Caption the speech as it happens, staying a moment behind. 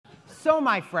So,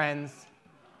 my friends,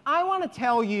 I want to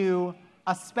tell you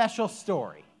a special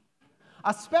story.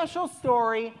 A special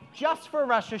story just for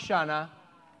Rosh Hashanah,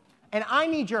 and I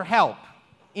need your help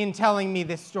in telling me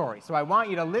this story. So I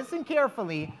want you to listen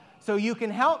carefully so you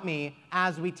can help me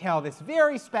as we tell this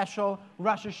very special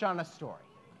Rosh Hashanah story.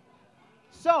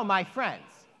 So, my friends,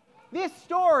 this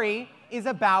story is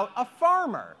about a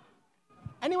farmer.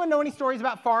 Anyone know any stories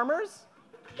about farmers?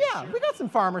 Yeah, we got some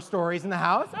farmer stories in the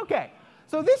house. Okay.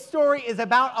 So this story is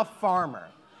about a farmer.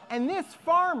 And this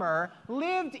farmer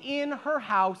lived in her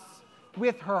house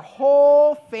with her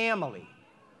whole family,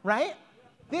 right?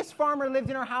 This farmer lived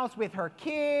in her house with her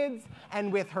kids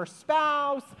and with her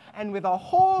spouse and with a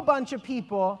whole bunch of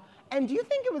people. And do you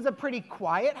think it was a pretty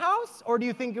quiet house, or do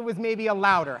you think it was maybe a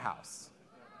louder house?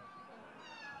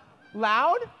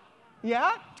 Loud?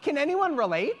 Yeah? Can anyone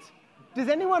relate? Does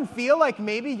anyone feel like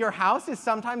maybe your house is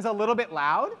sometimes a little bit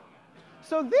loud?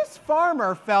 So this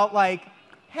farmer felt like,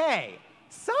 hey,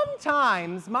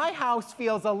 sometimes my house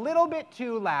feels a little bit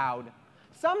too loud.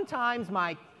 Sometimes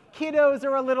my kiddos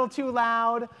are a little too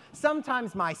loud.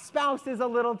 Sometimes my spouse is a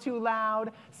little too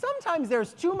loud. Sometimes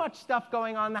there's too much stuff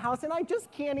going on in the house and I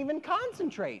just can't even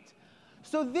concentrate.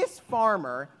 So this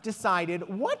farmer decided,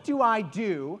 what do I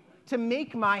do to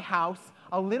make my house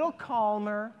a little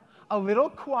calmer, a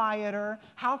little quieter?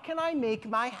 How can I make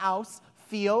my house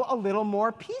feel a little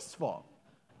more peaceful?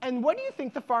 And what do you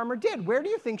think the farmer did? Where do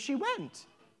you think she went?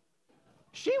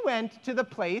 She went to the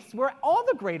place where all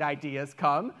the great ideas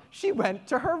come. She went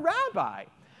to her rabbi.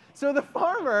 So the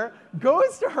farmer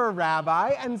goes to her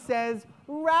rabbi and says,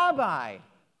 Rabbi,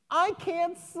 I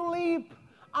can't sleep.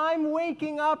 I'm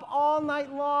waking up all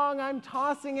night long. I'm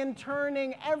tossing and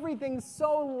turning. Everything's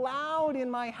so loud in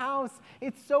my house.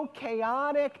 It's so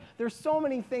chaotic. There's so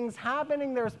many things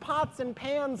happening. There's pots and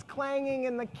pans clanging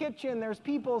in the kitchen. There's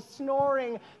people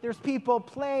snoring. There's people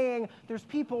playing. There's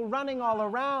people running all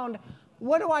around.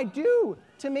 What do I do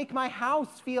to make my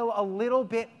house feel a little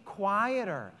bit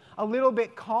quieter, a little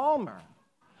bit calmer?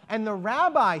 And the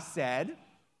rabbi said,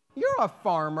 you're a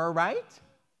farmer, right?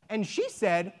 And she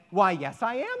said, why, yes,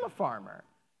 I am a farmer.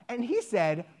 And he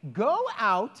said, go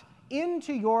out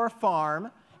into your farm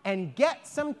and get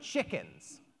some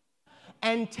chickens.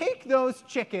 And take those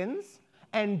chickens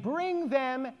and bring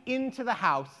them into the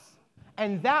house,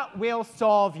 and that will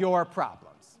solve your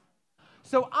problems.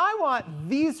 So I want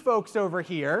these folks over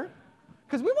here,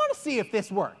 because we want to see if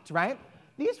this worked, right?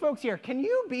 These folks here, can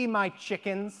you be my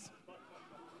chickens?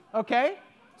 Okay?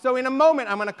 So in a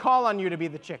moment, I'm going to call on you to be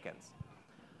the chickens.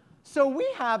 So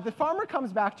the farmer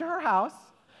comes back to her house,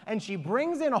 and she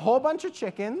brings in a whole bunch of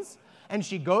chickens, and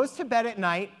she goes to bed at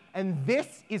night, and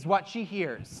this is what she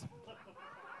hears.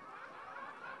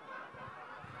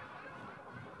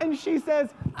 And she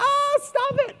says,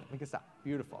 stop it. We can stop.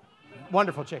 Beautiful.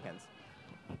 Wonderful chickens.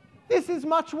 This is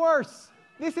much worse.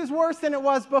 This is worse than it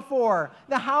was before.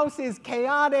 The house is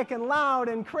chaotic and loud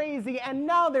and crazy, and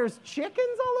now there's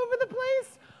chickens all over the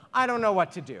place? I don't know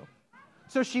what to do.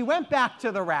 So she went back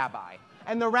to the rabbi,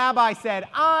 and the rabbi said,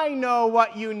 I know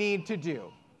what you need to do.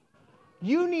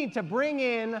 You need to bring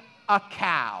in a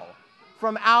cow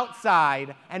from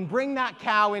outside and bring that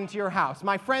cow into your house.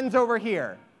 My friends over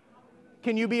here,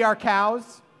 can you be our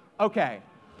cows? Okay.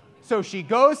 So she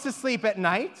goes to sleep at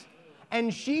night,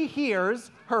 and she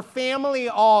hears her family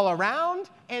all around,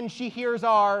 and she hears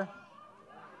our,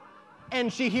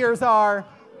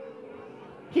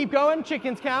 keep going,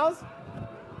 chickens, cows.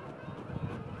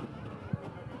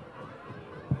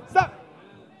 Stop.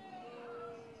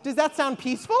 Does that sound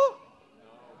peaceful?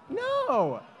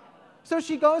 No. So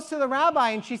she goes to the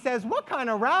rabbi and she says, what kind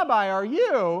of rabbi are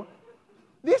you?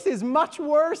 This is much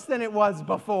worse than it was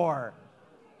before.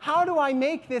 How do I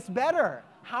make this better?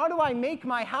 How do I make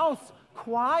my house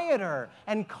quieter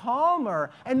and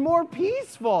calmer and more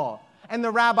peaceful? And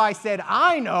the rabbi said,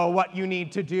 I know what you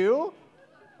need to do.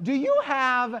 Do you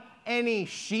have any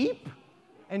sheep?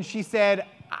 And she said,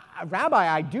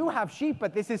 Rabbi, I do have sheep,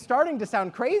 but this is starting to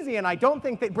sound crazy, and I don't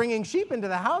think that bringing sheep into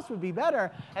the house would be better.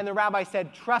 And the rabbi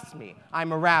said, trust me,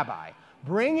 I'm a rabbi.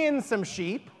 Bring in some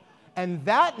sheep. And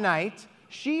that night,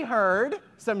 she heard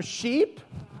some sheep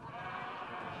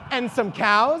and some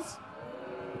cows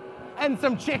and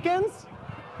some chickens.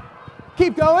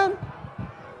 Keep going.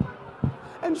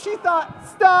 And she thought,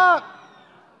 stop.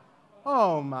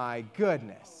 Oh, my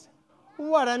goodness.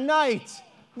 What a night.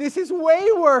 This is way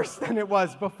worse than it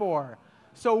was before.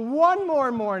 So one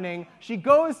more morning, she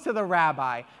goes to the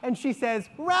rabbi, and she says,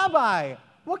 Rabbi,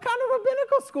 what kind of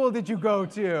rabbinical school did you go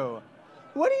to?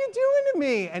 What are you doing to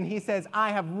me? And he says,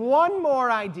 I have one more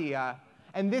idea,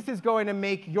 and this is going to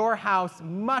make your house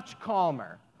much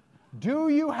calmer. Do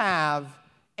you have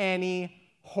any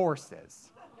horses?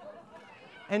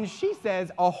 And she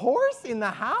says, a horse in the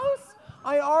house?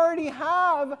 I already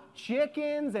have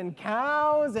chickens and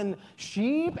cows and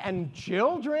sheep and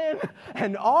children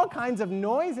and all kinds of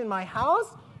noise in my house.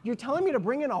 You're telling me to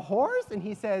bring in a horse? And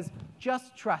he says,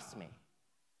 just trust me.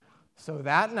 So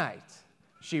that night,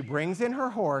 she brings in her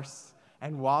horse,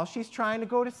 and while she's trying to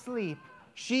go to sleep,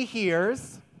 she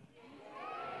hears,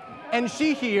 and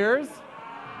she hears,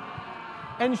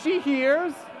 and she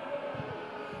hears,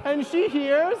 and she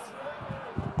hears,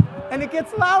 and it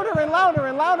gets louder and louder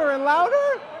and louder and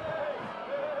louder.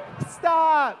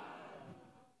 Stop.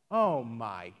 Oh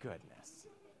my goodness.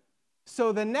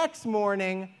 So the next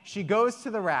morning, she goes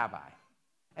to the rabbi,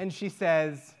 and she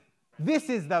says, this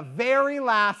is the very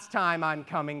last time I'm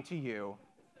coming to you.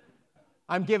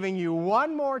 I'm giving you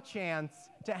one more chance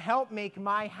to help make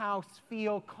my house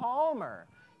feel calmer,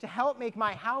 to help make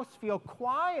my house feel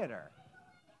quieter.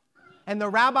 And the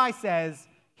rabbi says,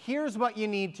 here's what you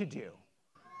need to do.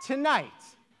 Tonight,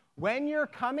 when you're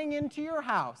coming into your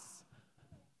house,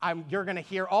 you're going to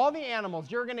hear all the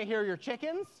animals. You're going to hear your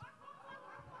chickens.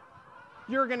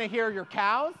 You're going to hear your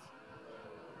cows.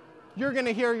 You're going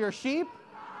to hear your sheep.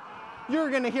 You're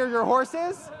going to hear your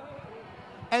horses.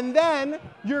 And then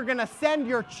you're going to send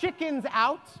your chickens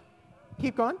out.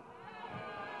 Keep going.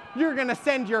 You're going to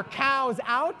send your cows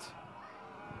out.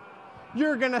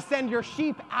 You're going to send your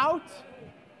sheep out.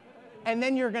 And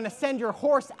then you're going to send your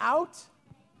horse out.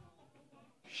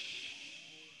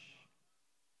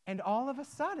 And all of a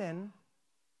sudden,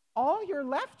 all you're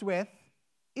left with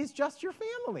is just your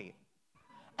family.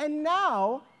 And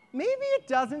now, maybe it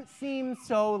doesn't seem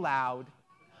so loud.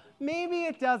 Maybe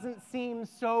it doesn't seem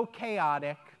so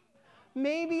chaotic.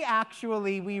 Maybe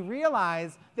actually we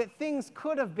realize that things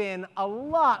could have been a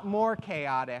lot more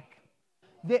chaotic.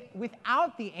 That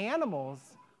without the animals,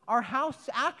 our house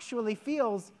actually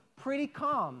feels pretty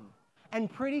calm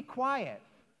and pretty quiet.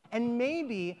 And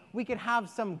maybe we could have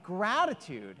some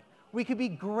gratitude. We could be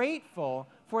grateful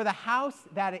for the house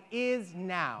that it is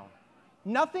now.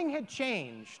 Nothing had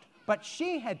changed, but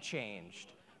she had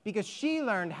changed because she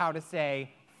learned how to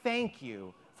say thank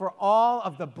you for all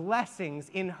of the blessings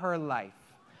in her life.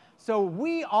 So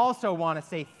we also want to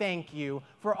say thank you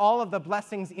for all of the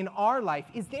blessings in our life.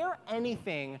 Is there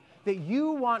anything that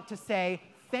you want to say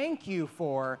thank you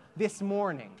for this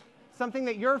morning? Something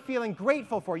that you're feeling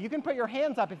grateful for? You can put your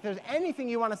hands up if there's anything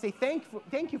you want to say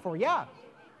thank you for. Yeah.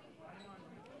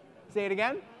 Say it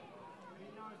again.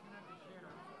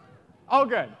 Oh,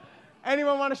 good.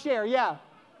 Anyone want to share? Yeah.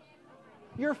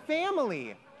 Your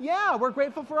family. Yeah, we're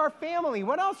grateful for our family.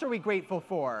 What else are we grateful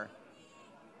for?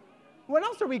 What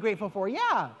else are we grateful for?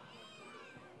 Yeah.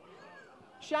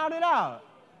 Shout it out.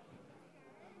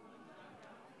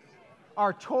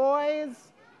 Our toys,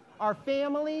 our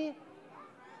family,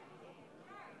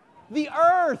 the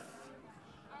earth,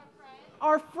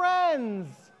 our friends.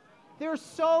 There's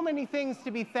so many things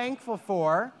to be thankful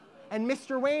for, and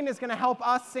Mr. Wayne is going to help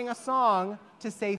us sing a song to say